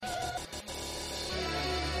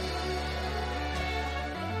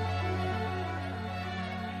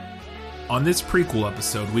On this prequel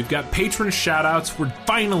episode, we've got patron shoutouts. We're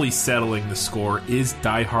finally settling the score. Is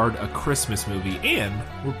Die Hard a Christmas movie? And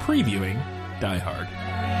we're previewing Die Hard.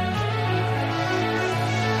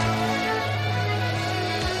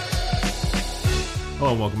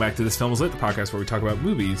 Hello and welcome back to This Film Is Lit, the podcast where we talk about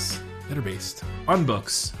movies that are based on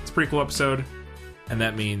books. It's a prequel episode, and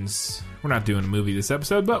that means we're not doing a movie this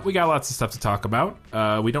episode, but we got lots of stuff to talk about.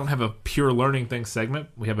 We don't have a pure learning things segment.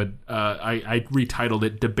 We have I retitled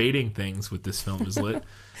it Debating Things with This Film Is Lit.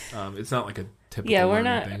 It's not like a typical things. We're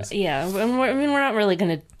not really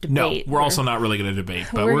going to debate. No, we're also not really going to debate,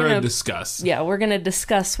 but we're going to discuss. Yeah, we're going to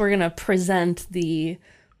discuss. We're going to present the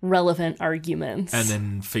relevant arguments. And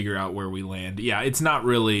then figure out where we land. Yeah, it's not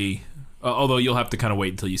really... although you'll have to kind of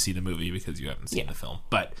wait until you see the movie because you haven't seen the film.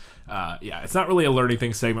 But... it's not really a learning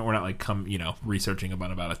thing segment. We're not like researching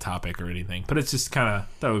about a topic or anything. But it's just kind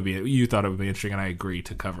of you thought it would be interesting, and I agree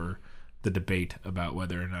to cover the debate about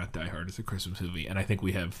whether or not Die Hard is a Christmas movie. And I think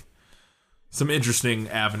we have some interesting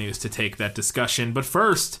avenues to take that discussion. But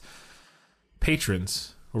first,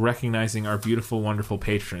 patrons. We're recognizing our beautiful, wonderful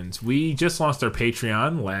patrons. We just launched our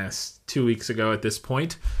Patreon 2 weeks ago at this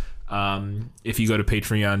point. If you go to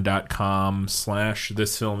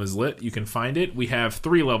patreon.com/thisfilmislit, you can find it. We have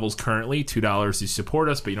 3 levels currently. $2 to support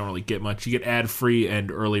us, but you don't really get much. You get ad-free and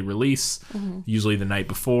early release, usually the night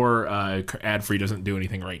before. Ad-free doesn't do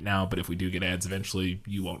anything right now, but if we do get ads eventually,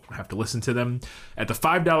 you won't have to listen to them. At the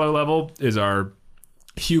 $5 level is our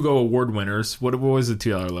Hugo Award winners. What was the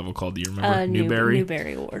 $2 level called? Do you remember? Newbery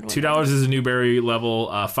Award winners. $2 is a Newbery level.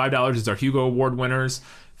 $5 is our Hugo Award winners.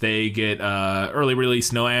 They get early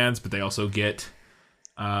release, no ads, but they also get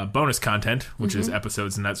bonus content, which is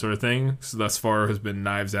episodes and that sort of thing. So thus far has been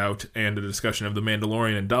Knives Out and a discussion of The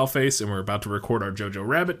Mandalorian and Dollface, and we're about to record our Jojo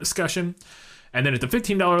Rabbit discussion. And then at the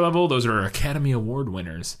 $15 level, those are Academy Award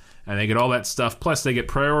winners, and they get all that stuff. Plus, they get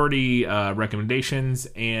priority recommendations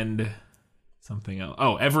and something else.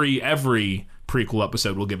 Oh, every prequel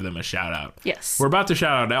episode will give them a shout out. Yes. We're about to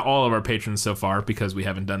shout out all of our patrons so far because we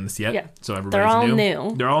haven't done this yet. Yeah. So everybody's They're all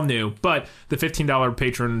new. They're all new. But the $15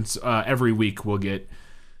 patrons every week will get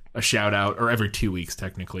a shout out, or every 2 weeks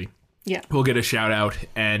technically. Yeah. We'll get a shout out,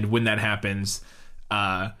 and when that happens,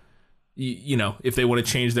 if they want to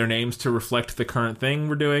change their names to reflect the current thing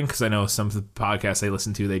we're doing, because I know some of the podcasts I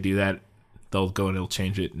listen to, they do that. They'll go and they'll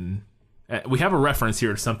change it, and we have a reference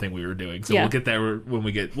here to something we were doing, so we'll get there when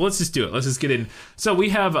we get... Well, let's just do it. Let's just get in. So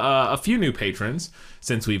we have a few new patrons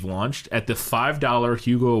since we've launched. At the $5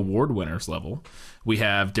 Hugo Award winners level, we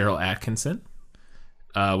have Daryl Atkinson.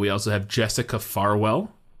 We also have Jessica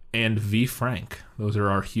Farwell and V. Frank. Those are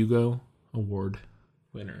our Hugo Award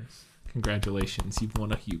winners. Congratulations. You've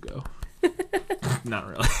won a Hugo. Not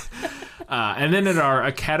really. And then at our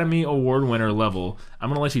Academy Award winner level, I'm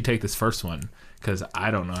going to let you take this first one, because I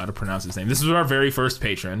don't know how to pronounce his name. This was our very first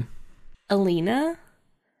patron. Alina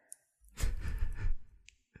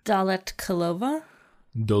Dolut-Kalova.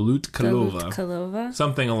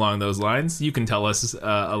 Something along those lines. You can tell us,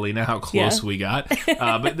 Alina, how close we got.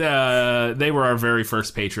 But they were our very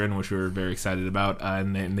first patron, which we were very excited about.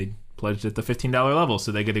 And they pledged at the $15 level,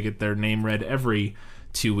 so they get to get their name read every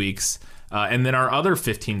 2 weeks. And then our other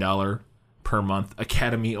 $15 per month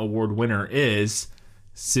Academy Award winner is...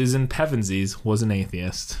 Susan Pevensies was an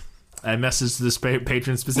atheist. I messaged this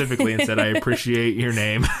patron specifically and said, I appreciate your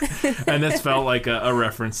name. And this felt like a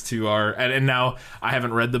reference to our... And now I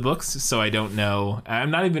haven't read the books, so I don't know.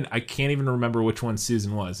 I can't even remember which one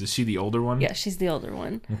Susan was. Is she the older one? Yeah, she's the older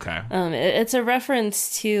one. Okay. It's a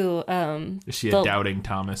reference to... is she a doubting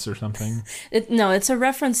Thomas or something? No, it's a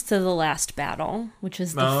reference to The Last Battle, which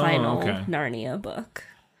is the final Narnia book.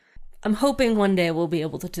 I'm hoping one day we'll be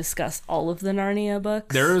able to discuss all of the Narnia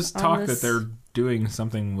books. There is talk that they're doing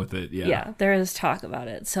something with it, yeah. Yeah, there is talk about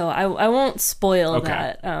it. So I won't spoil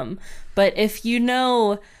that. But if you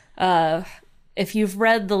know, if you've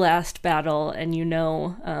read The Last Battle and you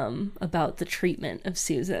know about the treatment of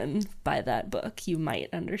Susan by that book, you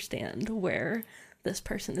might understand where this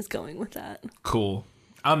person is going with that. Cool.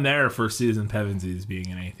 I'm there for Susan Pevensies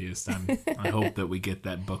being an atheist. I hope that we get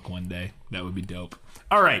that book one day. That would be dope.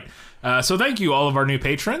 All right. So thank you, all of our new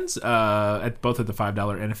patrons, both at the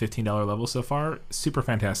 $5 and a $15 level so far. Super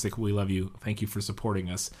fantastic. We love you. Thank you for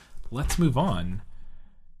supporting us. Let's move on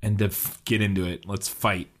and get into it. Let's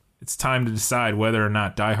fight. It's time to decide whether or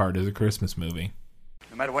not Die Hard is a Christmas movie.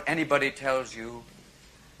 No matter what anybody tells you,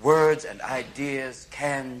 words and ideas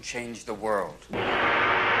can change the world.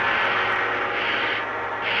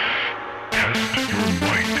 Test your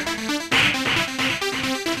might.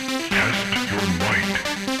 Test your might.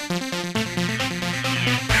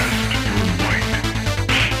 Test your might.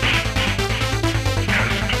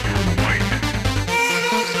 Test your might.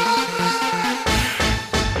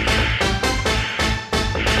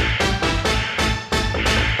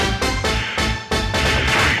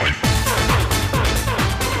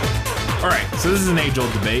 So this is an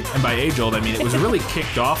age-old debate, and by age-old, I mean it was really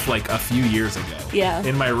kicked off like a few years ago. Yeah.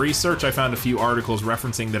 In my research, I found a few articles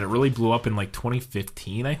referencing that it really blew up in like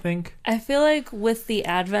 2015, I think. I feel like with the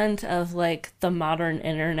advent of like the modern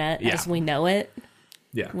internet as we know it,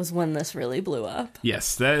 was when this really blew up.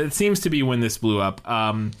 Yes, it seems to be when this blew up.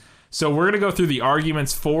 So we're going to go through the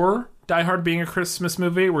arguments for Die Hard being a Christmas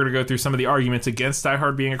movie. We're going to go through some of the arguments against Die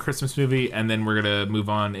Hard being a Christmas movie, and then we're going to move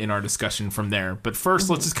on in our discussion from there. But first,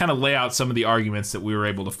 let's just kind of lay out some of the arguments that we were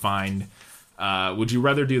able to find. Would you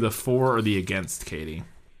rather do the for or the against, Katie?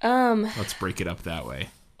 Let's break it up that way.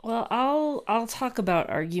 Well, I'll talk about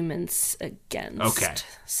arguments against. Okay.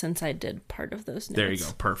 Since I did part of those notes. There you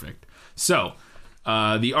go. Perfect. So,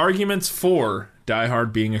 the arguments for Die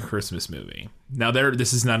Hard being a Christmas movie. Now,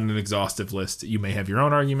 this is not an exhaustive list. You may have your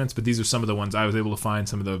own arguments, but these are some of the ones I was able to find,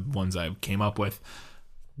 some of the ones I came up with.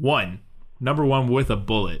 Number one, with a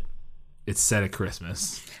bullet, it's set at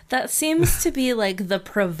Christmas. That seems to be like the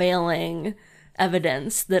prevailing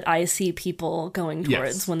evidence that I see people going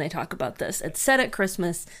towards when they talk about this. It's set at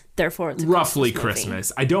Christmas, therefore it's a roughly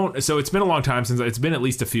Christmas movie. So it's been a long time it's been at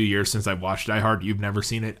least a few years since I've watched Die Hard. You've never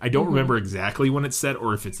seen it. I don't remember exactly when it's set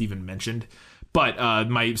or if it's even mentioned. But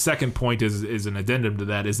my second point is an addendum to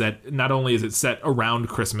that, is that not only is it set around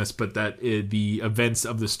Christmas, but that the events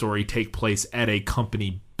of the story take place at a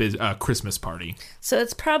company Christmas party. So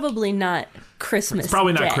it's probably not Christmas It's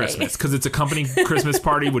probably not Day. Christmas, because it's a company Christmas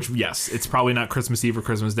party, which, yes, it's probably not Christmas Eve or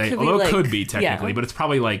Christmas Day, although it could be technically, but it's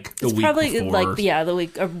probably like the week before. Like, the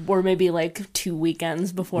week, or maybe like 2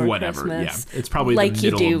 weekends before Christmas. Yeah. It's probably like the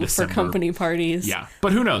middle you do of December. for company parties. Yeah,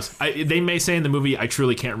 but who knows? They may say in the movie, I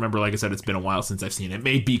truly can't remember. Like I said, it's been a while since I've seen it. It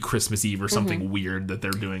may be Christmas Eve or something weird that they're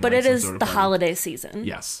doing. But like it is sort of the party. holiday season.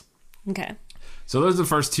 Yes. Okay. So those are the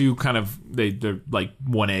first two kind of, they're like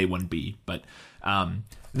 1A, 1B. But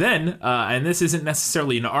then, and this isn't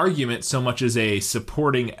necessarily an argument so much as a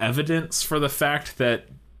supporting evidence for the fact that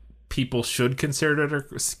people should consider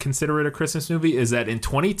it a Christmas movie, is that in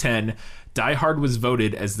 2010, Die Hard was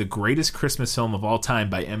voted as the greatest Christmas film of all time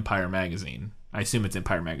by Empire Magazine. I assume it's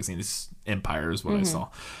Empire Magazine. It's Empire is what I saw.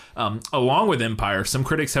 Along with Empire, some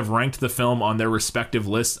critics have ranked the film on their respective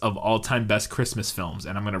lists of all-time best Christmas films,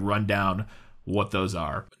 and I'm going to run down what those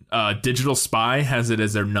are. Digital Spy has it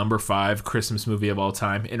as their number 5 Christmas movie of all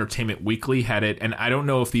time. Entertainment Weekly had it, and I don't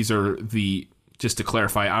know if these are just to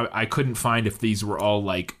clarify, I couldn't find if these were all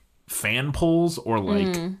like fan polls or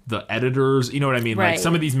like the editors, you know what I mean? Right. Like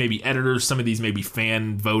some of these may be editors, some of these may be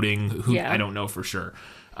fan voting, I don't know for sure.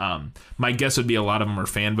 My guess would be a lot of them are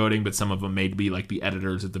fan voting, but some of them may be like the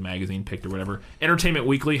editors that the magazine picked or whatever. Entertainment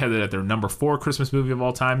Weekly had it at their number 4 Christmas movie of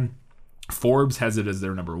all time. Forbes has it as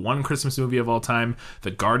their number 1 Christmas movie of all time.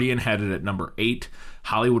 The Guardian had it at number 8.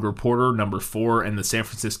 Hollywood Reporter, number 4. And the San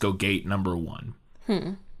Francisco Gate, number 1.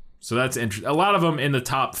 So that's interesting. A lot of them in the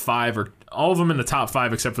top 5, or all of them in the top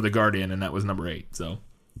 5 except for The Guardian, and that was number 8. So,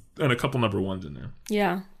 and a couple number 1s in there.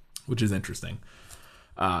 Yeah. Which is interesting.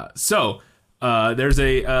 There's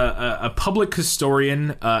a public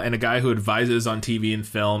historian and a guy who advises on TV and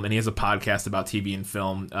film, and he has a podcast about TV and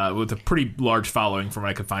film with a pretty large following from what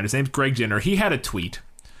I could find. His name's Greg Jenner. He had a tweet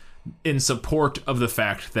in support of the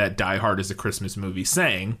fact that Die Hard is a Christmas movie,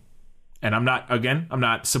 saying, and I'm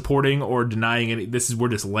not supporting or denying any. We're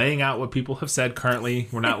just laying out what people have said currently.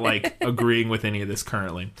 We're not like agreeing with any of this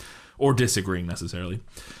currently or disagreeing necessarily.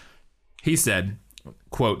 He said,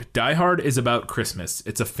 quote, Die Hard is about Christmas.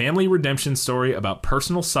 It's a family redemption story about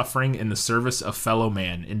personal suffering in the service of fellow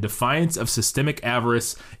man. In defiance of systemic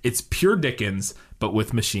avarice, it's pure Dickens, but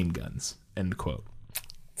with machine guns, end quote.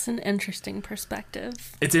 It's an interesting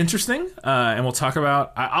perspective. It's interesting, and we'll talk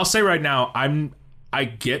about... I'll say right now, I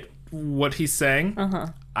get what he's saying.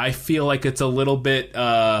 I feel like it's a little bit,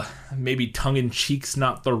 maybe tongue-in-cheek's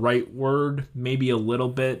not the right word, maybe a little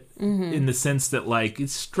bit, in the sense that, like,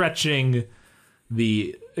 it's stretching...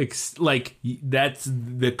 that's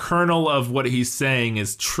the kernel of what he's saying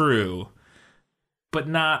is true, but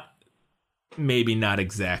maybe not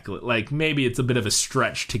exactly. Like, maybe it's a bit of a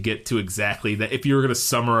stretch to get to exactly that. If you were going to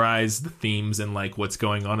summarize the themes and like what's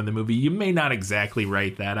going on in the movie, you may not exactly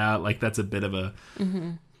write that out. Like, that's a bit of a,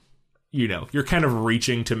 you're kind of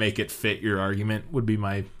reaching to make it fit your argument, would be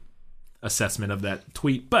my assessment of that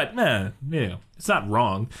tweet. But it's not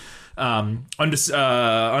wrong. On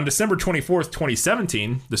December 24th,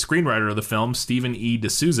 2017, the screenwriter of the film, Stephen E.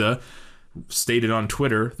 D'Souza, stated on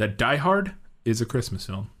Twitter that Die Hard is a Christmas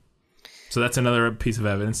film. So that's another piece of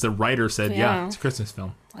evidence. The writer said, yeah it's a Christmas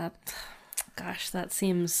film. Gosh, that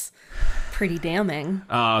seems pretty damning.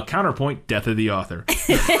 Counterpoint, death of the author.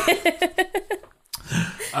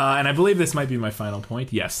 And I believe this might be my final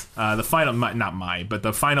point. Yes. The final, not mine, but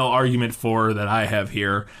the final argument for that I have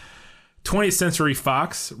here. 20th Century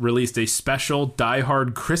Fox released a special Die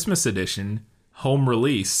Hard Christmas edition home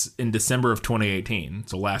release in December of 2018.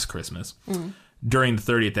 So last Christmas. During the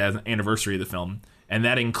 30th anniversary of the film. And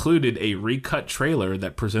that included a recut trailer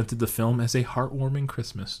that presented the film as a heartwarming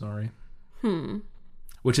Christmas story.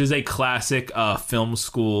 Which is a classic film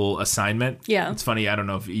school assignment. Yeah. It's funny, I don't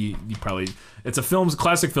know if you probably... It's a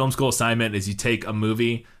classic film school assignment is you take a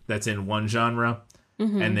movie that's in one genre,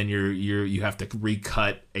 and then you have to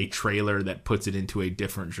recut a trailer that puts it into a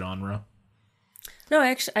different genre. No,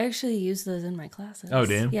 I actually use those in my classes. Oh,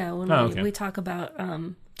 damn. Yeah, when okay. we talk about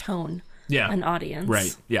tone Yeah. and audience.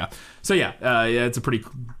 Right, yeah. So, yeah, it's a pretty...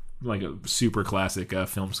 like a super classic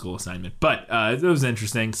film school assignment. But it was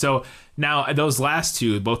interesting. So now those last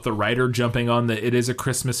two, both the writer jumping on the It Is a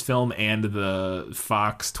Christmas Film and the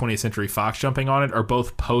Fox, 20th Century Fox jumping on it, are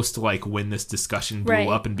both post like when this discussion blew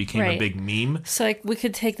up and became a big meme. So like we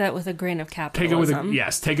could take that with a grain of capitalism.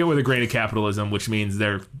 Take it with a grain of capitalism, which means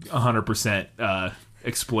they're 100%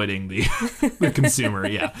 exploiting the consumer.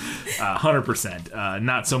 100%.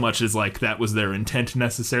 Not so much as like that was their intent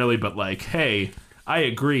necessarily, but like, hey, I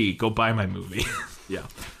agree. Go buy my movie. Yeah.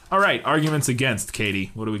 All right. Arguments against,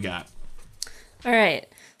 Katie. What do we got? All right.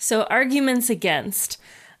 So arguments against.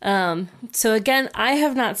 So again, I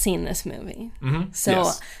have not seen this movie.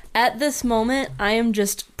 So at this moment, I am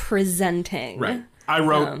just presenting. Right. I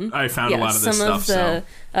found a lot of this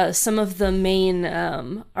stuff. Some of the main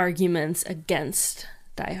arguments against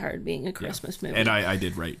Die Hard being a Christmas movie. And I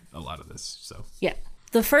did write a lot of this. So yeah.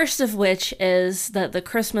 The first of which is that the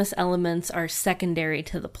Christmas elements are secondary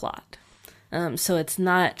to the plot. So it's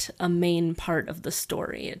not a main part of the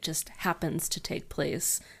story. It just happens to take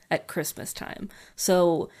place at Christmas time.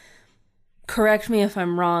 So correct me if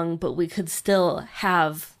I'm wrong, but we could still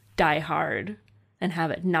have Die Hard and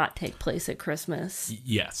have it not take place at Christmas.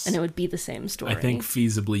 Yes. And it would be the same story. I think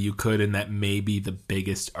feasibly you could, and that may be the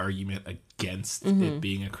biggest argument against it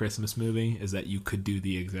being a Christmas movie, is that you could do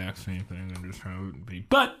the exact same thing and just have it be.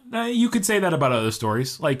 But you could say that about other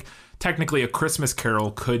stories. Like, technically, A Christmas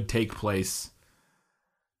Carol could take place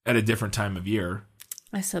at a different time of year.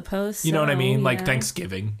 I suppose You know what I mean? yeah. Like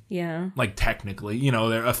Thanksgiving. Yeah. Like, technically,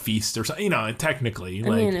 they're a feast or something. Technically. I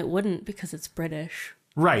mean, it wouldn't because it's British.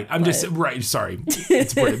 Right. Sorry.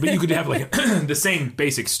 It's British. But you could have, like, the same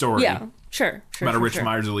basic story. Yeah. Sure. About a rich,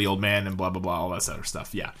 miserly old man and blah, blah, blah, all that sort of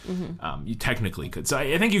stuff. Yeah. You technically could. So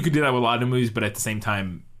I think you could do that with a lot of movies, but at the same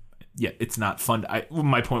time, yeah, it's not fun.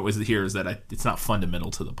 My point was here is that it's not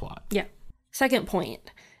fundamental to the plot. Yeah. Second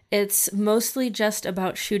point. It's mostly just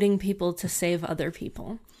about shooting people to save other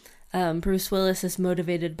people. Bruce Willis is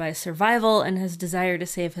motivated by survival and his desire to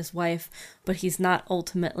save his wife, but he's not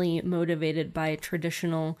ultimately motivated by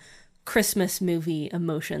traditional Christmas movie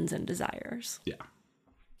emotions and desires. Yeah.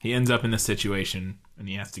 He ends up in this situation and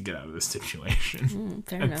he has to get out of this situation.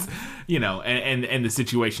 Fair enough. And the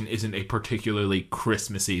situation isn't a particularly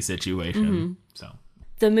Christmassy situation. So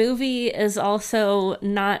the movie is also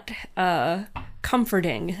not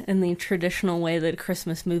comforting in the traditional way that a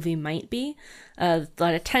Christmas movie might be. A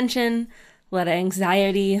lot of tension, a lot of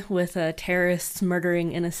anxiety with terrorists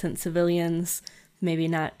murdering innocent civilians. Maybe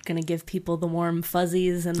not going to give people the warm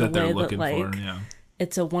fuzzies in the way that, like,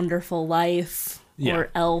 It's a Wonderful Life or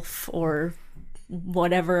Elf or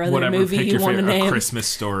whatever movie you want to name. A Christmas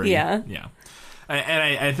Story. Yeah. Yeah.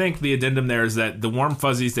 And I think the addendum there is that the warm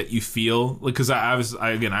fuzzies that you feel, because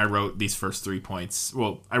I wrote these first 3 points.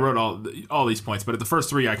 Well, I wrote all these points, but at the first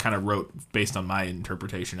three I kind of wrote based on my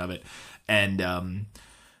interpretation of it. And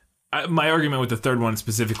my argument with the third one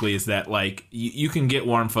specifically is that, like, you can get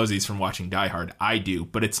warm fuzzies from watching Die Hard. I do,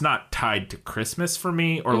 but it's not tied to Christmas for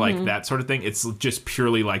me or like that sort of thing. It's just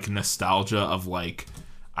purely like nostalgia of, like,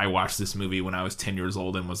 I watched this movie when I was 10 years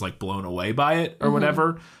old and was, like, blown away by it or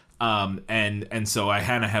whatever. And so I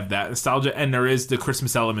kind of have that nostalgia, and there is the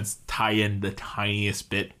Christmas elements tie in the tiniest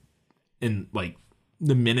bit in, like,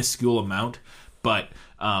 the minuscule amount, but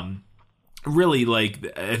really,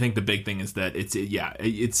 like, I think the big thing is that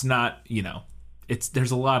it's not,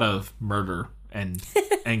 there's a lot of murder and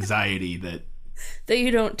anxiety that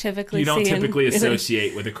you don't typically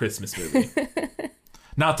associate with a Christmas movie.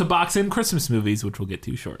 Not to box in Christmas movies, which we'll get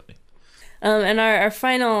to shortly. And our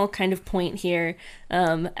final kind of point here,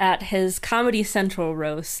 at his Comedy Central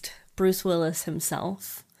roast, Bruce Willis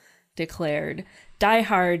himself declared, Die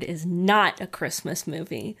Hard is not a Christmas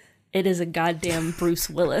movie. It is a goddamn Bruce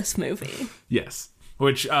Willis movie. Yes.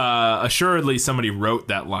 Which, assuredly, somebody wrote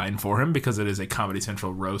that line for him because it is a Comedy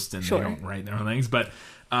Central roast and they don't write their own things. But,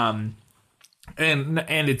 and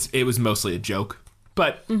it was mostly a joke.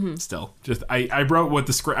 But still, just I brought what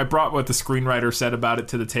the screenwriter said about it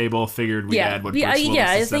to the table. Figured we'd add what Bruce Willis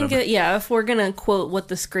I said think about it. if we're gonna quote what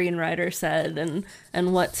the screenwriter said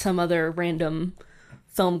and what some other random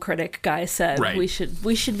film critic guy said, Right. we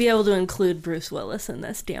should be able to include Bruce Willis in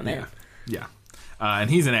this. Damn it! Yeah. And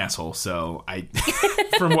he's an asshole. So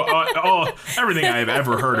from everything I've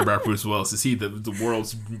ever heard about Bruce Willis, is he the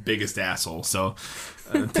world's biggest asshole. So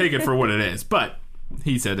take it for what it is. But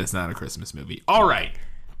he said it's not a Christmas movie. All right.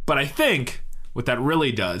 But I think what that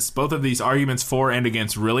really does, both of these arguments for and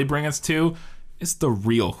against really bring us to, is the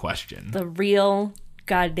real question. The real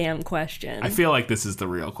goddamn question. I feel like this is the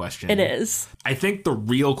real question. It is. I think the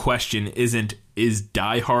real question isn't, is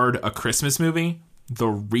Die Hard a Christmas movie? The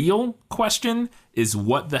real question is,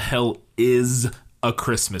 what the hell is a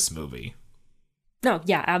Christmas movie? No,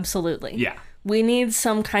 yeah, absolutely. Yeah. We need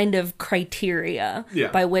some kind of criteria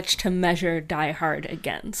Yeah. by which to measure Die Hard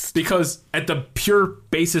against. Because at the pure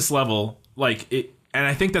basis level, like it, and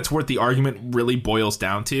I think that's what the argument really boils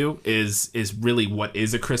down to, is really what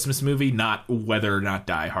is a Christmas movie, not whether or not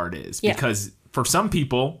Die Hard is. Yeah. Because for some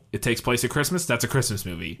people, it takes place at Christmas, that's a Christmas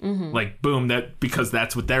movie. Like, boom, because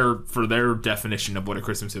that's what for their definition of what a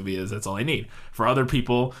Christmas movie is, that's all they need. For other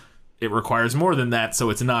people, it requires more than that, so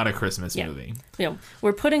it's not a Christmas movie.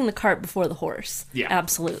 We're putting the cart before the horse. Yeah.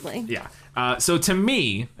 Absolutely. Yeah. So to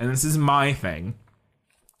me, and this is my thing,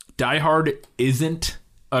 Die Hard isn't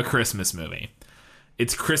a Christmas movie.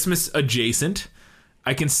 It's Christmas adjacent.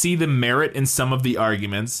 I can see the merit in some of the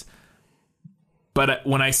arguments, but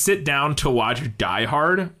when I sit down to watch Die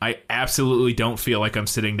Hard, I absolutely don't feel like I'm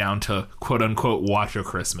sitting down to quote unquote watch a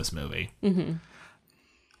Christmas movie.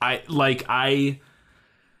 Like I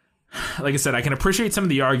said, I can appreciate some of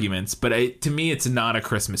the arguments, but to me, it's not a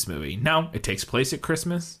Christmas movie. Now, it takes place at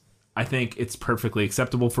Christmas. I think it's perfectly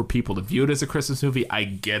acceptable for people to view it as a Christmas movie. I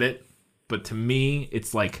get it. But to me,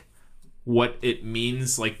 it's like what it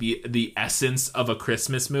means, like the essence of a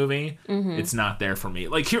Christmas movie. It's not there for me.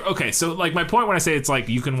 Like here, okay, so like my point when I say it's like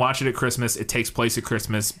you can watch it at Christmas, it takes place at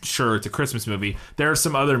Christmas, sure, it's a Christmas movie. There are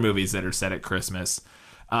some other movies that are set at Christmas.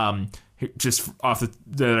 Just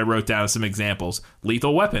that I wrote down some examples.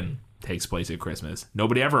 Lethal Weapon takes place at Christmas.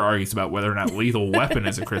 Nobody ever argues about whether or not Lethal Weapon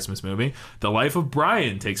is a Christmas movie. The Life of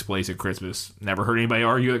Brian takes place at Christmas. Never heard anybody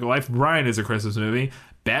argue that The Life of Brian is a Christmas movie.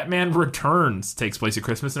 Batman Returns takes place at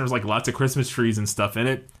Christmas, and there's like lots of Christmas trees and stuff in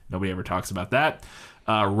it. Nobody ever talks about that.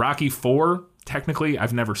 Rocky IV, technically,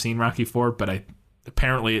 I've never seen Rocky IV, but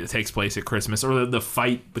apparently it takes place at Christmas, or the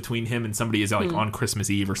fight between him and somebody is like on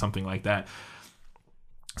Christmas Eve or something like that.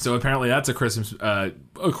 So apparently that's a Christmas,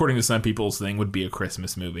 according to some people's thing, would be a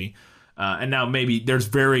Christmas movie. And now maybe there's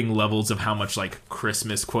varying levels of how much like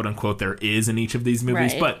Christmas, quote unquote, there is in each of these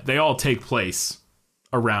movies, but they all take place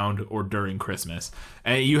around or during Christmas.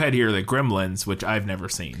 And you had here the Gremlins, which I've never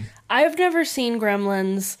seen. I've never seen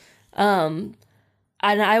Gremlins.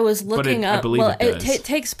 And I was looking up. Well, it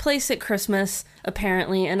takes place at Christmas,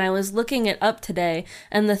 apparently, and I was looking it up today.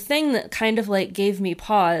 And the thing that kind of like gave me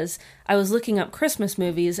pause, I was looking up Christmas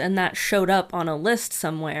movies, and that showed up on a list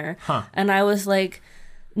somewhere. And I was like,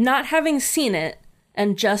 not having seen it,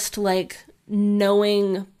 and just like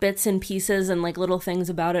knowing bits and pieces and like little things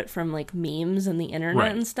about it from like memes and the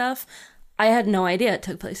internet and stuff, I had no idea it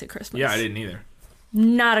took place at Christmas. Yeah, I didn't either.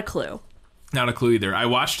 Not a clue. Not a clue either. I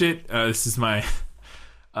watched it. This is my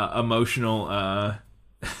emotional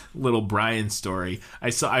little Brian story. I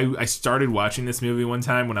started watching this movie one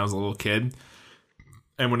time when I was a little kid,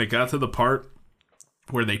 and when it got to the part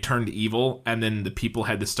where they turned evil and then the people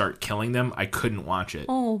had to start killing them, I couldn't watch it.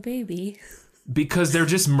 Oh, baby. Because they're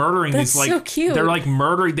just murdering That's these, like, so cute. They're like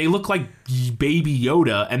murdering, they look like baby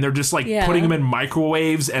Yoda, and they're just like putting them in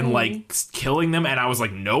microwaves and like killing them, and I was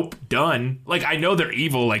like, nope, done. Like, I know they're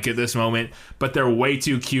evil, like, at this moment, but they're way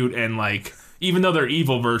too cute, and like, even though they're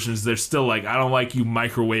evil versions, they're still like, I don't like you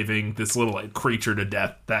microwaving this little like, creature to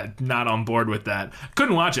death. That, not on board with that.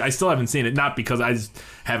 Couldn't watch it. I still haven't seen it. Not because I just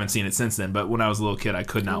haven't seen it since then, but when I was a little kid, I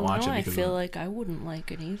could not watch it. I feel like I wouldn't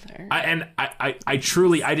like it either. I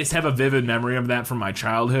truly, I just have a vivid memory of that from my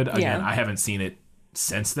childhood. Again, I haven't seen it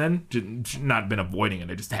since then. Not been avoiding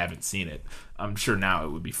it. I just haven't seen it. I'm sure now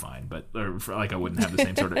it would be fine, but like I wouldn't have the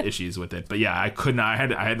same sort of issues with it. But yeah, I could not.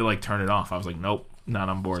 I had to like turn it off. I was like, nope, not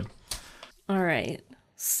on board. All right.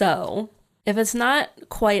 So, if it's not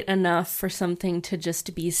quite enough for something to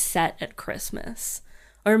just be set at Christmas,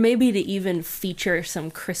 or maybe to even feature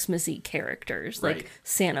some Christmassy characters like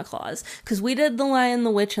Santa Claus, because we did The Lion,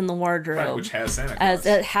 the Witch, and the Wardrobe, which has Santa Claus.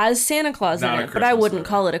 It has Santa Claus Not in a it, but I Christmas wouldn't movie.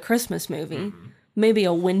 call it a Christmas movie. maybe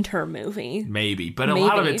a winter movie. Maybe, but a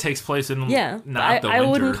lot of it takes place in not the winter. I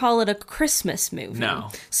wouldn't call it a Christmas movie. No.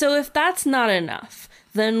 So if that's not enough,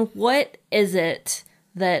 then what is it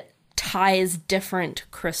that ties different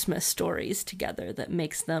Christmas stories together that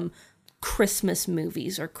makes them Christmas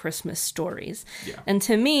movies or Christmas stories? Yeah. And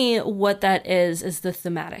to me, what that is the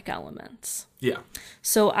thematic elements. Yeah.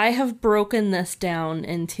 So I have broken this down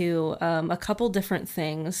into a couple different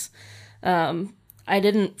things. I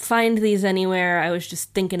didn't find these anywhere. I was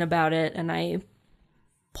just thinking about it, and I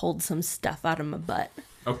pulled some stuff out of my butt.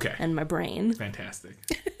 Okay. And my brain. Fantastic.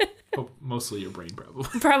 Mostly your brain,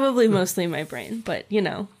 probably. Probably mostly my brain, but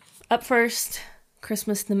Up first,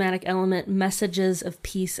 Christmas thematic element, messages of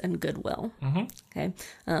peace and goodwill. Mm-hmm. Okay.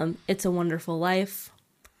 It's a Wonderful Life,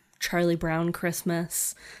 Charlie Brown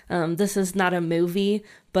Christmas. This is not a movie,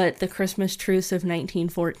 but the Christmas truce of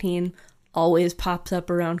 1914 always pops up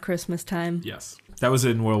around Christmas time. Yes. That was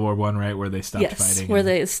in World War I, right? Where they stopped fighting. Where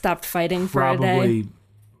they stopped fighting for a day. Probably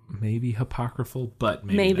maybe apocryphal, but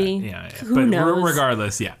maybe not. Yeah. Who knows?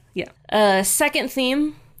 Regardless, yeah. Yeah. Second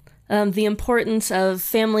theme, the importance of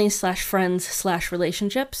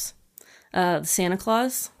family/friends/relationships. Santa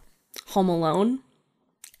Claus, Home Alone,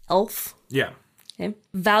 Elf. Yeah. Okay.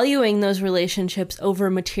 Valuing those relationships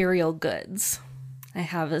over material goods. I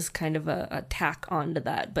have as kind of a tack onto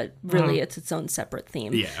that, but really it's its own separate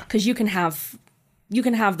theme. Yeah. Because you can have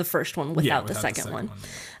the first one without the second one.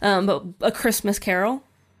 But A Christmas Carol,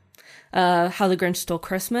 How the Grinch Stole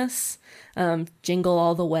Christmas, Jingle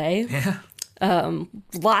All the Way. Yeah.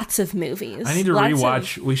 Lots of movies. I need to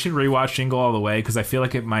rewatch. We should rewatch Jingle All the Way because I feel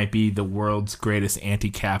like it might be the world's greatest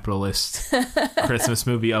anti-capitalist Christmas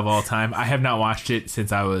movie of all time. I have not watched it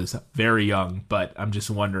since I was very young, but I'm just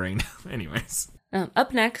wondering. Anyways.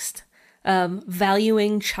 Up next,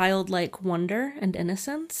 valuing childlike wonder and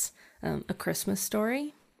innocence, A Christmas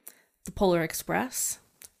Story, The Polar Express,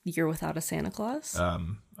 Year Without a Santa Claus.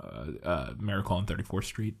 Miracle on 34th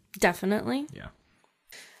Street. Definitely. Yeah.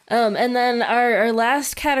 And then our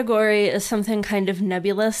last category is something kind of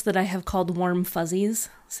nebulous that I have called warm fuzzies,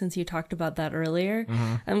 since you talked about that earlier.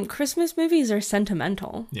 Mm-hmm. Christmas movies are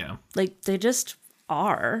sentimental. Yeah. Like, they just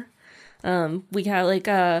are. We got like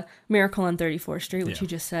Miracle on 34th Street, which you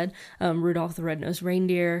just said, Rudolph the Red-Nosed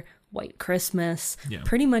Reindeer, White Christmas. Yeah.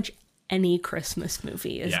 Pretty much any Christmas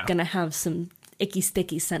movie is Yeah. going to have some icky,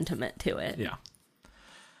 sticky sentiment to it. Yeah.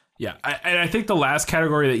 Yeah. I think the last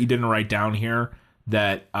category that you didn't write down here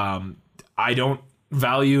that I don't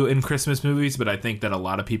value in Christmas movies, but I think that a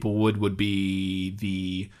lot of people would be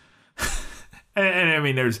the... and I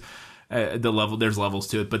mean, there's there's levels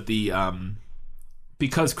to it, but the...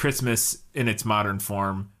 because Christmas in its modern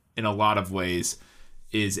form, in a lot of ways,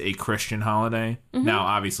 is a Christian holiday. Mm-hmm. Now,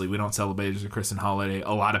 obviously, we don't celebrate it as a Christian holiday.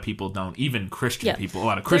 A lot of people don't. Even Christian people. A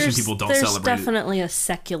lot of Christian people don't celebrate it. There's definitely a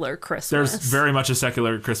secular Christmas. There's very much a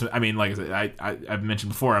secular Christmas. I mean, like I said, I've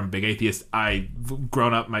mentioned before, I'm a big atheist. I've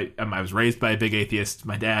grown up, I was raised by a big atheist,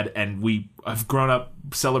 my dad, and I've grown up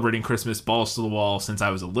celebrating Christmas balls to the wall since I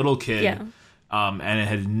was a little kid. Yeah. And it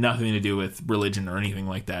had nothing to do with religion or anything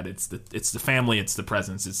like that. It's the family, it's the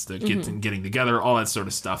presents, it's the getting together, all that sort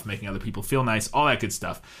of stuff, making other people feel nice, all that good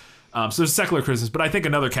stuff. So there's secular Christmas, but I think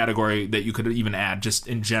another category that you could even add, just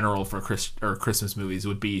in general for Christmas movies,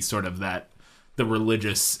 would be sort of that the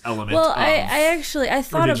religious element. Well, I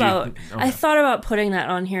thought about putting that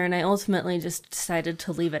on here, and I ultimately just decided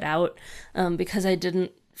to leave it out because I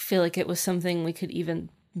didn't feel like it was something we could even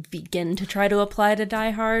begin to try to apply to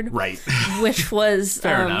Die Hard, right? Which was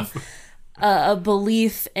fair enough. A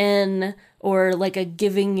belief in, or like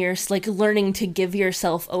learning to give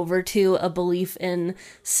yourself over to a belief in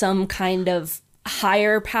some kind of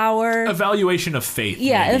higher power. Evaluation of faith.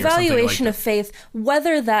 Yeah, evaluation of faith,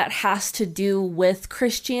 whether that has to do with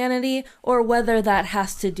Christianity or whether that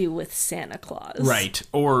has to do with Santa Claus. Right.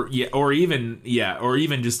 Or even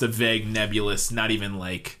just a vague nebulous, not even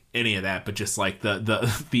like any of that, but just like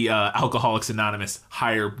the Alcoholics Anonymous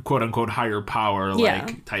higher, quote unquote, higher power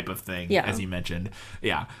type of thing, as you mentioned.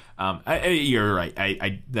 Yeah. You're right.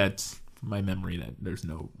 I that's my memory that there's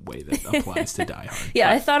no way that applies to Die Hard.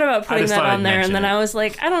 I thought about putting that on there, and then I was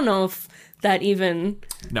like, I don't know if that even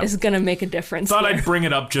is going to make a difference. Thought I'd bring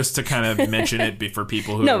it up just to kind of mention it for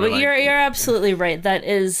people who. No, but you're absolutely right. That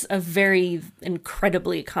is a very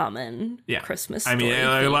incredibly common Christmas story. I mean,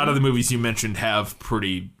 a lot of the movies you mentioned have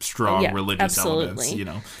pretty strong religious elements, you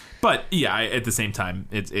know. But at the same time,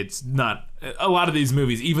 it's not a lot of these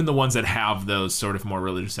movies, even the ones that have those sort of more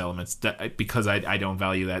religious elements. Because I don't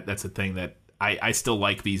value that. That's a thing that I still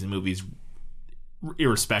like these movies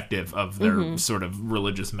irrespective of their sort of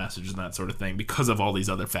religious message and that sort of thing, because of all these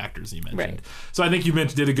other factors you mentioned. Right. So I think you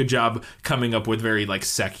did a good job coming up with very like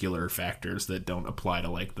secular factors that don't apply to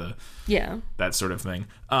like that sort of thing.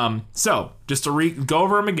 So just to go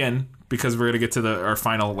over them again, because we're going to get to our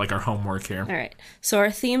final, like our homework here. All right. So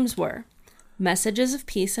our themes were messages of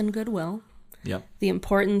peace and goodwill. Yep. The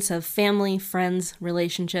importance of family, friends,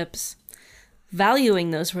 relationships,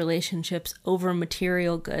 valuing those relationships over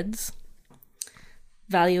material goods,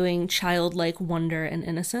 valuing childlike wonder and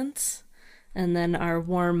innocence, and then our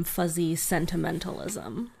warm, fuzzy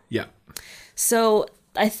sentimentalism. Yeah. So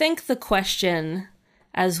I think the question,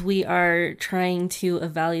 as we are trying to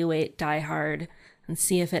evaluate Die Hard and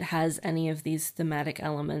see if it has any of these thematic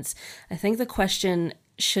elements, I think the question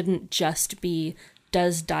shouldn't just be,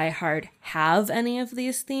 does Die Hard have any of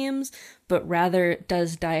these themes, but rather,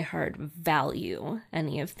 does Die Hard value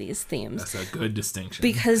any of these themes? That's a good distinction.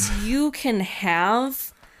 Because you can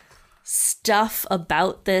have stuff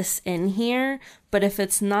about this in here, but if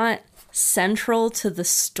it's not central to the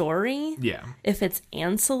story, if it's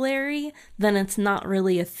ancillary, then it's not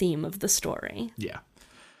really a theme of the story. Yeah.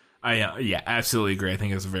 I absolutely agree. I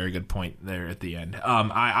think it's a very good point there at the end.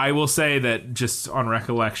 I will say that just on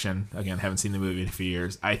recollection, again, haven't seen the movie in a few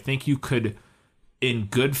years, I think you could, in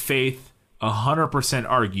good faith, 100%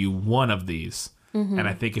 argue one of these. And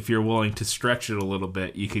I think if you're willing to stretch it a little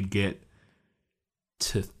bit, you could get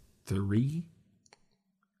to 3,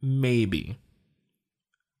 maybe.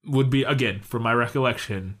 Would be, again, from my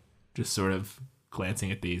recollection, just sort of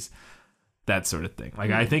glancing at these, that sort of thing. Like,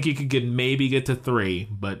 I think you could maybe get to 3,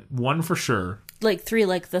 but 1 for sure. Like 3,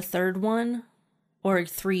 like the third one, or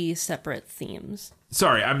 3 separate themes?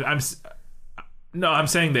 Sorry, I'm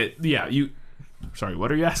saying that, you... Sorry,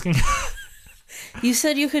 what are you asking? You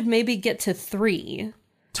said you could maybe get to 3.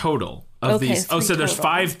 Total of these. Oh, so there's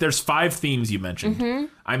total. there's 5 themes you mentioned.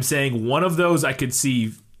 I'm saying one of those I could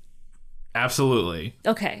see absolutely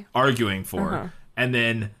arguing for. And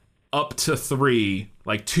then up to 3,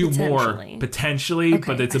 like 2 more potentially,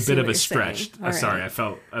 but it's a bit of a stretch. Sorry, right.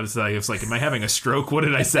 I was like, am I having a stroke? What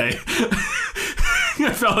did I say?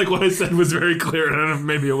 I felt like what I said was very clear. I don't know,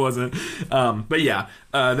 maybe it wasn't. But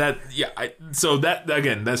so that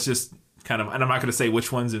again, that's just kind of, and I'm not going to say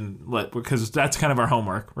which ones because that's kind of our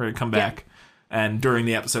homework. We're going to come back and during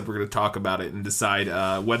the episode, we're going to talk about it and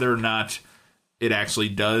decide whether or not it actually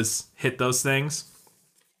does hit those things.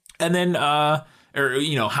 And then, or,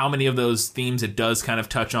 how many of those themes it does kind of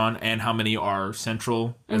touch on and how many are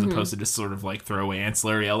central as opposed to just sort of like throwaway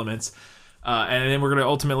ancillary elements. And then we're going to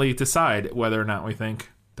ultimately decide whether or not we think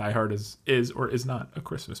Die Hard is or is not a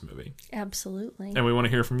Christmas movie. Absolutely. And we want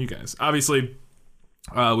to hear from you guys. Obviously,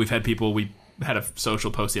 we had a social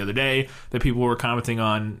post the other day that people were commenting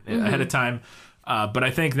on ahead of time. But I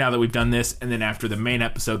think now that we've done this, and then after the main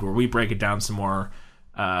episode where we break it down some more,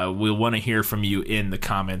 we'll want to hear from you in the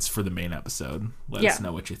comments for the main episode. Let us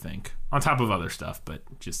know what you think. On top of other stuff, but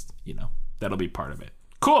just, that'll be part of it.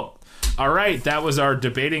 Cool. All right. That was our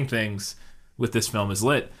debating things with This Film Is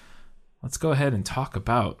Lit. Let's go ahead and talk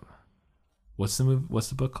about what's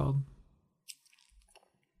the book called?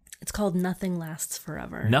 It's called Nothing Lasts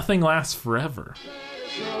Forever. Nothing Lasts Forever.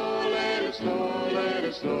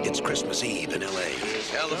 It's Christmas Eve in L.A.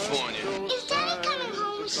 California. Is Daddy coming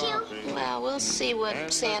home soon? Well, we'll see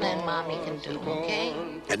what Santa and Mommy can do, okay?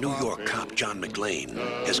 And New York cop John McClane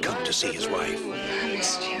has come to see his wife. I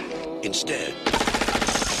missed you. Instead,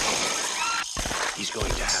 he's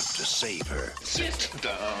going to have to save her. Sit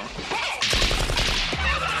down.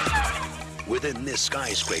 Within this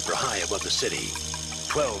skyscraper high above the city,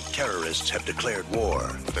 12 terrorists have declared war.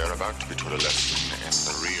 They're about to be taught a lesson in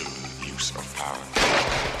the real use of power.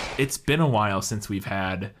 It's been a while since we've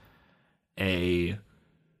had a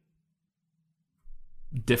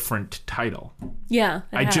different title. Yeah,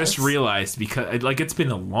 I just realized because it's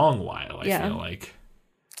been a long while. I feel like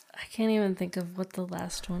I can't even think of what the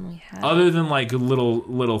last one we had. Other than like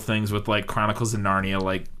little things with like Chronicles of Narnia,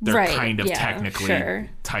 like they're kind of technically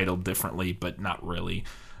titled differently, but not really.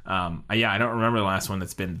 I don't remember the last one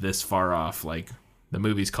that's been this far off. Like the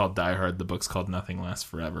movie's called Die Hard, the book's called Nothing Lasts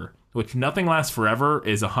Forever. Which Nothing Lasts Forever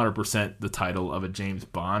is 100% the title of a James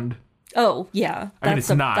Bond. Oh, yeah. I mean, it's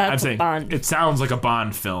not. I'm saying Bond. It sounds like a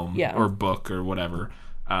Bond film or book or whatever.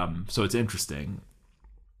 So it's interesting.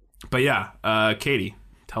 But yeah, Katie,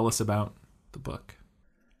 tell us about the book.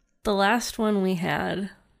 The last one we had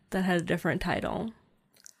that had a different title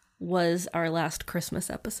was our last Christmas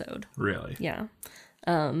episode. Really? Yeah.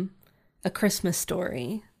 A Christmas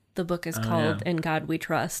Story The book is called In God We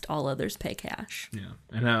Trust, All Others Pay Cash. Yeah.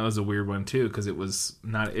 And that was a weird one, too, because it's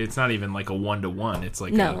not even like a one-to-one. It's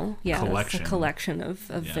like a collection. It's a collection of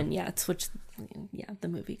vignettes, which, the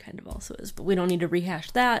movie kind of also is. But we don't need to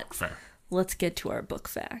rehash that. Fair. Let's get to our book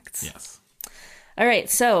facts. Yes. All right,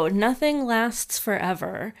 so Nothing Lasts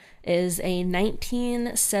Forever is a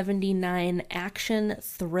 1979 action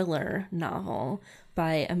thriller novel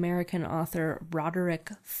by American author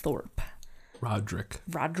Roderick Thorpe. Roderick.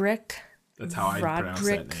 That's how I pronounce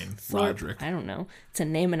that name. Thorpe. Roderick. I don't know. It's a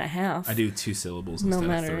name and a half. I do 2 syllables instead no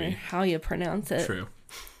of matter 3. how you pronounce it. True.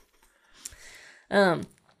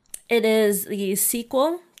 It is the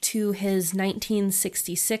sequel to his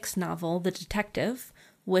 1966 novel, The Detective,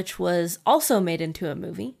 which was also made into a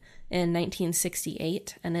movie in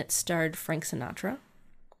 1968, and it starred Frank Sinatra.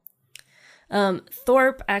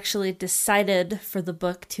 Thorpe actually decided for the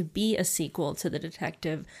book to be a sequel to The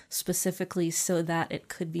Detective, specifically so that it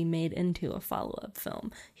could be made into a follow-up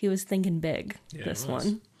film. He was thinking big, this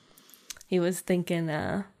one. He was thinking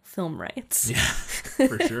film rights. Yeah,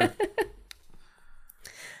 for sure.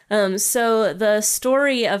 So the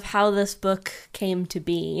story of how this book came to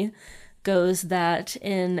be goes that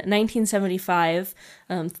in 1975,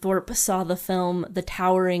 Thorpe saw the film The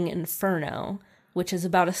Towering Inferno, which is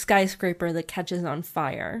about a skyscraper that catches on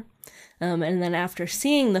fire. And then after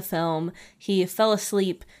seeing the film, he fell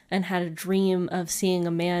asleep and had a dream of seeing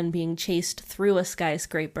a man being chased through a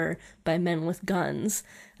skyscraper by men with guns.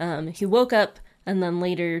 He woke up and then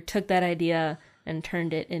later took that idea and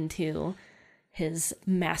turned it into his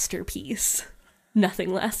masterpiece,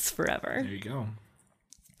 Nothing Lasts Forever. There you go.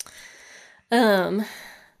 The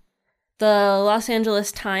Los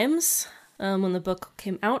Angeles Times, when the book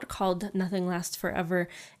came out, called Nothing Lasts Forever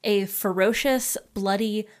a ferocious,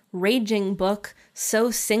 bloody, raging book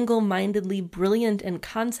so single-mindedly brilliant in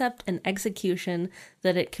concept and execution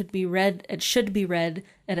that it should be read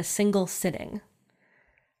at a single sitting.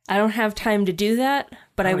 I don't have time to do that,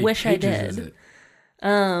 but I wish I did. Is it?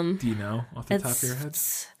 Do you know off the top of your head?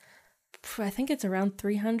 I think it's around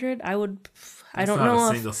 300. I don't It's know.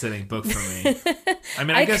 not a single sitting book for me. I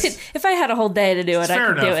mean, I guess if I had a whole day to do it, I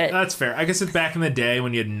could do it. That's fair. I guess it's back in the day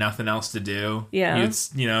when you had nothing else to do. Yeah.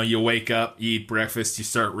 You wake up, you eat breakfast, you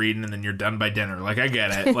start reading, and then you're done by dinner. Like, I get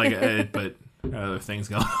it. But other things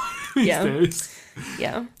going on these days.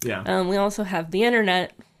 Yeah. Yeah. We also have the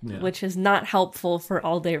internet, which is not helpful for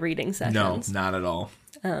all-day reading sessions. No, not at all.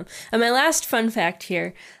 And my last fun fact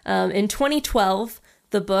here, in 2012,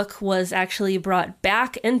 the book was actually brought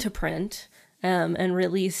back into print and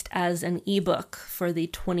released as an ebook for the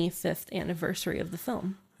 25th anniversary of the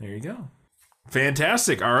film. There you go.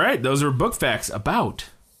 Fantastic. All right, those are book facts about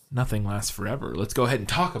Nothing Lasts Forever. Let's go ahead and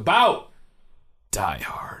talk about Die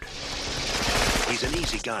Hard. He's an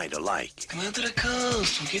easy guy to like. Come out to the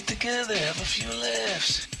coast, we'll get together, have a few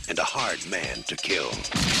laughs. And a hard man to kill.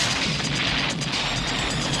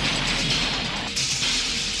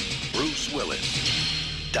 Bruce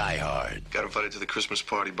Willis, Die Hard. Got invited to the Christmas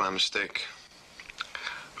party by mistake.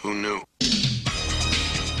 Who knew?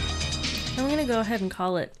 I'm going to go ahead and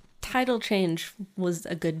call it title change was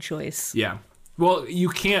a good choice. Yeah. Well, you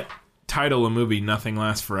can't title a movie Nothing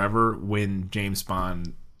Lasts Forever when James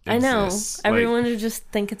Bond exists. I know. Everyone would just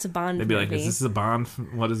think it's a Bond movie. They'd be like, is this a Bond?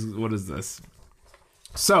 What is this?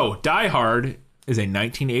 So, Die Hard is a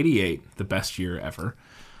 1988, the best year ever.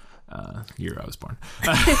 Year I was born.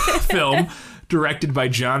 Film directed by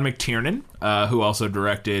John McTiernan, who also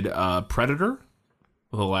directed Predator,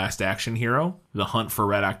 The Last Action Hero, The Hunt for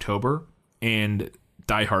Red October, and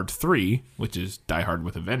Die Hard 3, which is Die Hard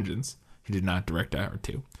with a Vengeance. He did not direct Die Hard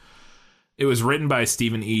 2. It was written by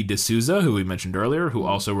Stephen E. D'Souza, who we mentioned earlier, who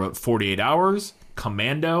also wrote 48 Hours,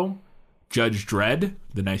 Commando, Judge Dredd,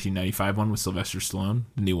 the 1995 one with Sylvester Stallone.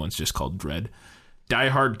 The new one's just called Dredd. Die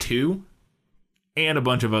Hard 2, and a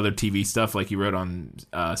bunch of other TV stuff, like he wrote on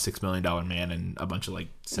 $6 Million Man and a bunch of like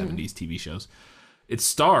 70s TV shows. It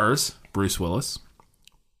stars Bruce Willis,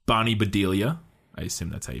 Bonnie Bedelia, I assume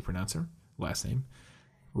that's how you pronounce her last name,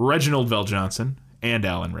 Reginald VelJohnson, and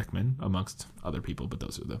Alan Rickman, amongst other people, but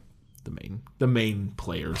those are the main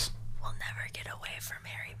players. We'll never get away from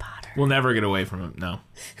Harry Potter. We'll never get away from him, no.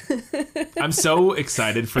 I'm so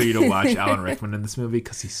excited for you to watch Alan Rickman in this movie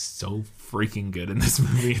because he's so freaking good in this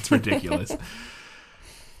movie. It's ridiculous.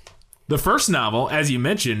 The first novel, as you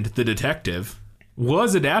mentioned, The Detective,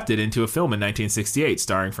 was adapted into a film in 1968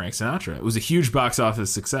 starring Frank Sinatra. It was a huge box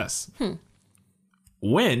office success.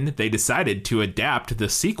 When they decided to adapt the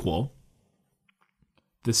sequel,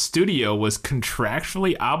 the studio was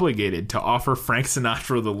contractually obligated to offer Frank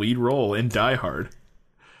Sinatra the lead role in Die Hard.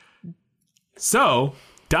 So,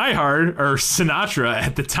 Die Hard, or Sinatra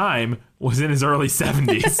at the time, was in his early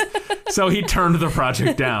 70s. So he turned the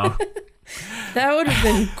project down. That would have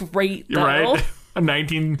been great, though. Right? A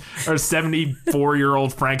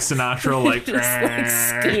 74-year-old Frank Sinatra, like,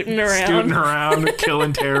 scooting around,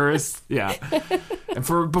 killing terrorists. Yeah.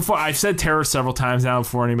 And before I've said terrorists several times now.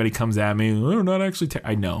 Before anybody comes at me, they're not actually.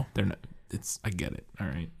 I know they're not. I get it. All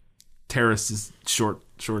right. Terrorists is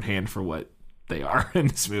shorthand for what they are in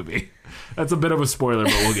this movie. That's a bit of a spoiler,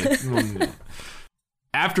 but we'll get.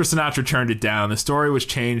 After Sinatra turned it down, the story was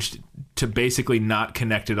changed to basically not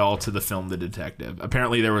connect at all to the film The Detective.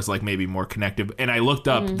 Apparently there was like maybe more connective, and I looked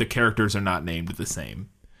up, the characters are not named the same.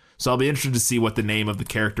 So I'll be interested to see what the name of the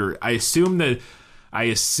character, I assume the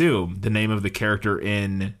name of the character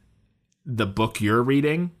in the book you're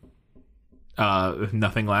reading,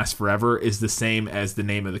 Nothing Lasts Forever, is the same as the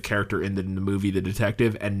name of the character in the movie The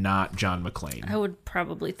Detective, and not John McClane. I would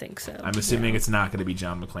probably think so. I'm assuming it's not going to be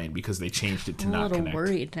John McClane because they changed it to not connect. I'm a little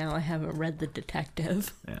worried now. I haven't read The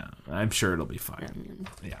Detective. Yeah, I'm sure it'll be fine.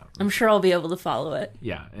 I'm sure I'll be able to follow it.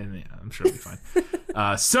 Yeah, I'm sure it'll be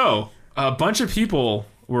fine. So a bunch of people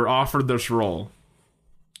were offered this role.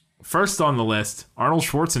 First on the list, Arnold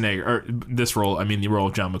Schwarzenegger, or this role, I mean the role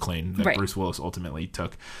of John McClane that Bruce Willis ultimately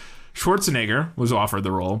took. Schwarzenegger was offered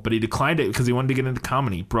the role, but he declined it because he wanted to get into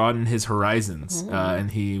comedy, broaden his horizons,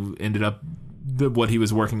 and he ended up, what he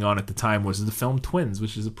was working on at the time was the film Twins,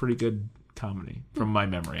 which is a pretty good comedy from my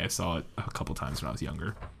memory. I saw it a couple times when I was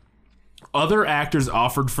younger. Other actors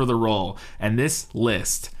offered for the role, and this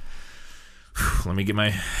list, let me get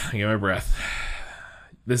my breath.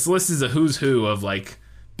 This list is a who's who of like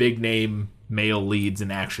big name male leads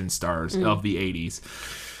and action stars of the 80s.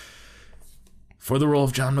 For the role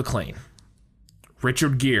of John McClane,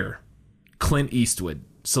 Richard Gere, Clint Eastwood,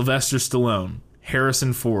 Sylvester Stallone,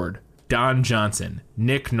 Harrison Ford, Don Johnson,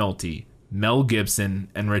 Nick Nolte, Mel Gibson,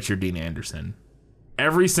 and Richard Dean Anderson.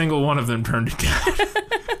 Every single one of them turned it down.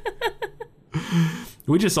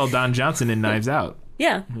 We just saw Don Johnson in Knives Out.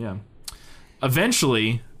 Yeah.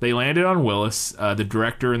 Eventually, they landed on Willis. The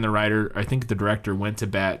director and the writer, I think the director went to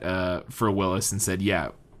bat for Willis and said, yeah,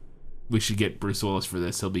 we should get Bruce Willis for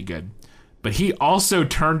this. He'll be good. But he also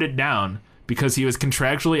turned it down because he was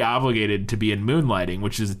contractually obligated to be in Moonlighting,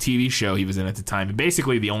 which is a TV show he was in at the time. And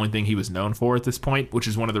basically the only thing he was known for at this point, which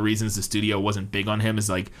is one of the reasons the studio wasn't big on him, is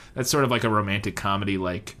like, that's sort of like a romantic comedy,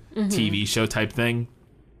 like TV show type thing.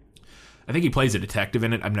 I think he plays a detective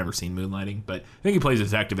in it. I've never seen Moonlighting, but I think he plays a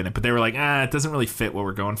detective in it. But they were like, it doesn't really fit what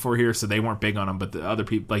we're going for here, so they weren't big on him. But the other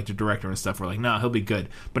people, like the director and stuff, were like, no, he'll be good.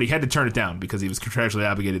 But he had to turn it down because he was contractually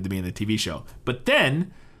obligated to be in the TV show. But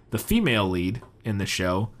then the female lead in the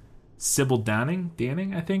show, Sybil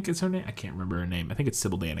Danning, I think is her name. I can't remember her name. I think it's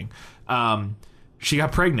Sybil Danning. She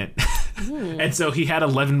got pregnant. And so he had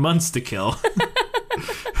 11 months to kill.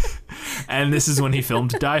 And this is when he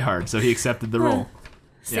filmed Die Hard, so he accepted the role.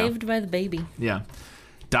 Saved by the baby. Yeah.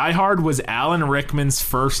 Die Hard was Alan Rickman's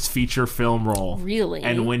first feature film role. Really?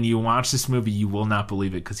 And when you watch this movie, you will not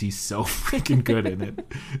believe it because he's so freaking good in it.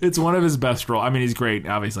 It's one of his best roles. I mean, he's great,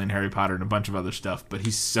 obviously, in Harry Potter and a bunch of other stuff, but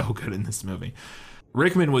he's so good in this movie.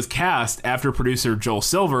 Rickman was cast after producer Joel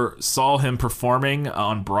Silver saw him performing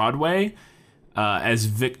on Broadway as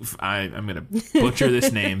I'm going to butcher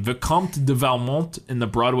this name, Vicomte de Valmont in the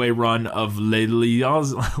Broadway run of Les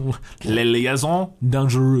Liaisons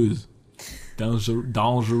Dangereuses.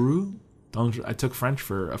 Dangereux? I took French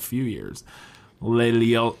for a few years. Les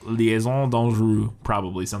Liaisons Dangereuses,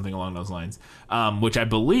 probably something along those lines, which I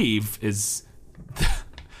believe is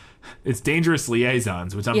it's Dangerous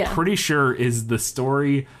Liaisons, which I'm pretty sure is the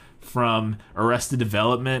story from Arrested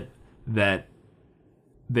Development that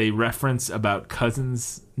they reference about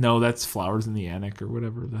cousins. No, that's Flowers in the Attic or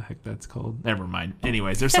whatever the heck that's called. Never mind.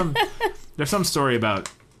 Anyways, there's some story about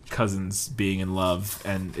cousins being in love,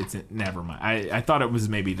 and it's never mind. I thought it was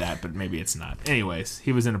maybe that, but maybe it's not. Anyways,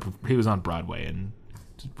 he was on Broadway and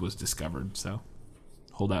was discovered. So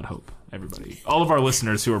hold out hope, everybody. All of our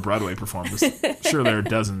listeners who are Broadway performers, sure there are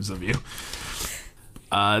dozens of you.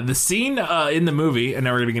 The scene in the movie, and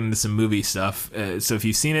now we're going to get into some movie stuff. So if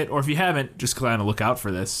you've seen it or if you haven't, just kind of look out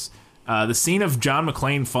for this. The scene of John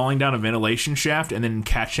McClane falling down a ventilation shaft and then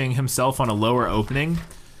catching himself on a lower opening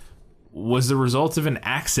was the result of an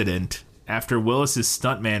accident after Willis's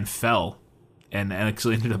stuntman fell and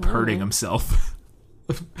actually ended up hurting himself.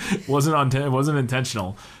 It wasn't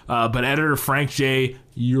intentional. But editor Frank J.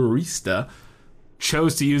 Urista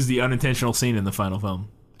chose to use the unintentional scene in the final film.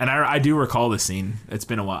 And I do recall this scene. It's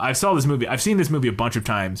been a while. I've seen this movie a bunch of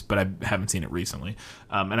times, but I haven't seen it recently.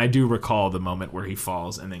 And I do recall the moment where he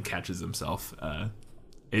falls and then catches himself.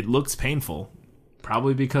 It looks painful,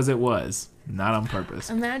 probably because it was. Not on purpose.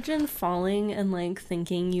 Imagine falling and like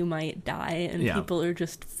thinking you might die, and Yeah. people are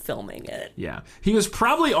just filming it. Yeah. He was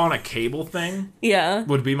probably on a cable thing. Yeah.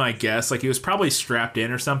 Would be my guess. Like he was probably strapped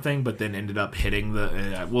in or something, but then ended up hitting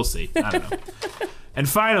the. We'll see. I don't know. And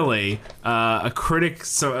finally,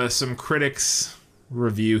 some critics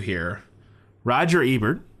review here. Roger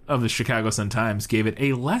Ebert of the Chicago Sun-Times gave it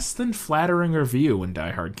a less than flattering review when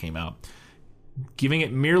Die Hard came out, giving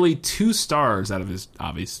it merely 2 stars out of his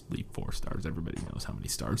obviously 4 stars. Everybody knows how many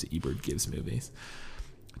stars Ebert gives movies.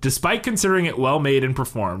 Despite considering it well made and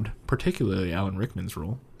performed, particularly Alan Rickman's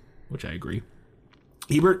role, which I agree,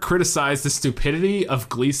 Ebert criticized the stupidity of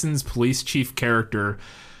Gleason's police chief character,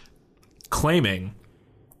 claiming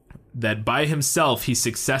that by himself he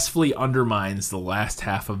successfully undermines the last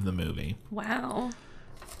half of the movie. Wow.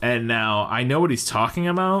 And now I know what he's talking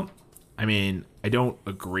about. I mean, I don't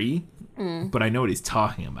agree, but I know what he's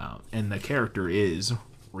talking about. And the character is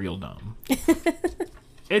real dumb.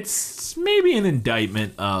 It's maybe an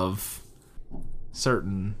indictment of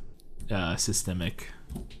certain systemic...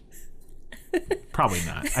 Probably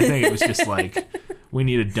not. I think it was just like, we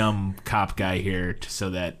need a dumb cop guy here so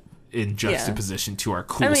that in juxtaposition to our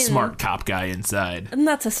cool, smart cop guy inside. And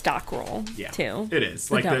that's a stock role, too. It is.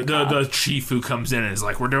 Like the chief who comes in and is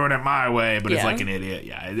like, we're doing it my way, but is like an idiot.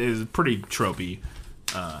 Yeah, it is pretty tropey.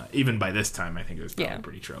 Even by this time, I think it was probably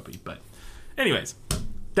pretty tropey. But anyways,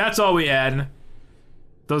 that's all we had.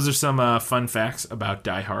 Those are some fun facts about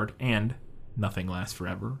Die Hard and Nothing Lasts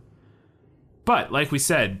Forever. But like we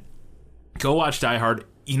said, go watch Die Hard.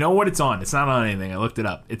 You know what it's on? It's not on anything. I looked it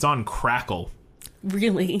up. It's on Crackle.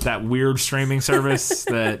 Really? That weird streaming service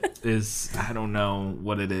that is, I don't know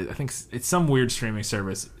what it is. I think it's some weird streaming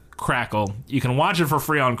service. Crackle. You can watch it for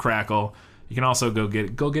free on Crackle. You can also go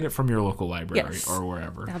get it from your local library or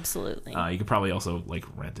wherever. Absolutely. You could probably also like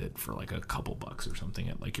rent it for like a couple bucks or something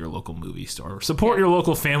at like your local movie store. Support your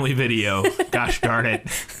local Family Video. Gosh darn it.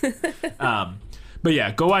 But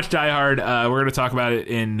yeah, go watch Die Hard. We're going to talk about it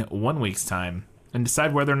in 1 week's time and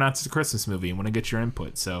decide whether or not it's a Christmas movie and want to get your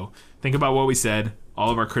input. So think about what we said,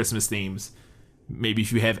 all of our Christmas themes. Maybe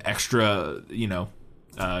if you have extra,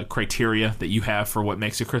 criteria that you have for what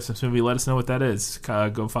makes a Christmas movie, let us know what that is.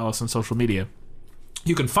 Go follow us on social media.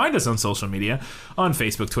 You can find us on social media on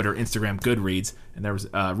Facebook, Twitter, Instagram, Goodreads, and there was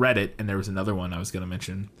Reddit, and there was another one I was going to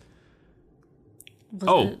mention.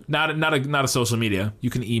 Not a social media. You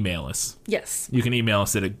can email us. Yes. You can email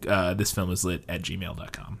us at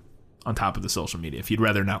thisfilmislit@gmail.com on top of the social media. If you'd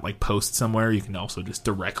rather not like post somewhere, you can also just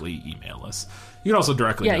directly email us. You can also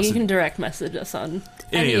directly you can direct message us on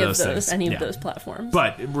any of those platforms.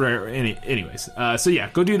 But anyways, so yeah,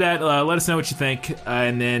 go do that. Let us know what you think,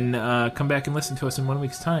 and then come back and listen to us in 1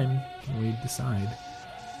 week's time when we decide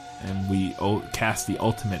and we cast the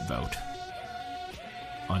ultimate vote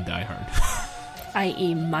on Die Hard.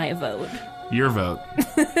 I.e. my vote. Your vote.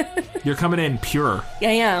 You're coming in pure. I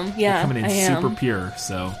am. Yeah, you're coming in super pure.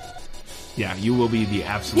 So, yeah, you will be the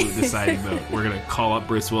absolute deciding vote. We're going to call up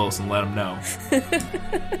Bruce Willis and let him know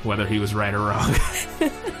whether he was right or wrong.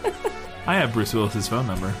 I have Bruce Willis's phone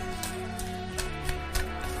number.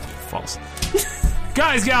 False.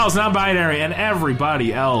 Guys, gals, non-binary, and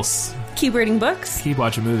everybody else. Keep reading books. Keep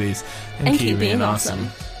watching movies. And keep being awesome.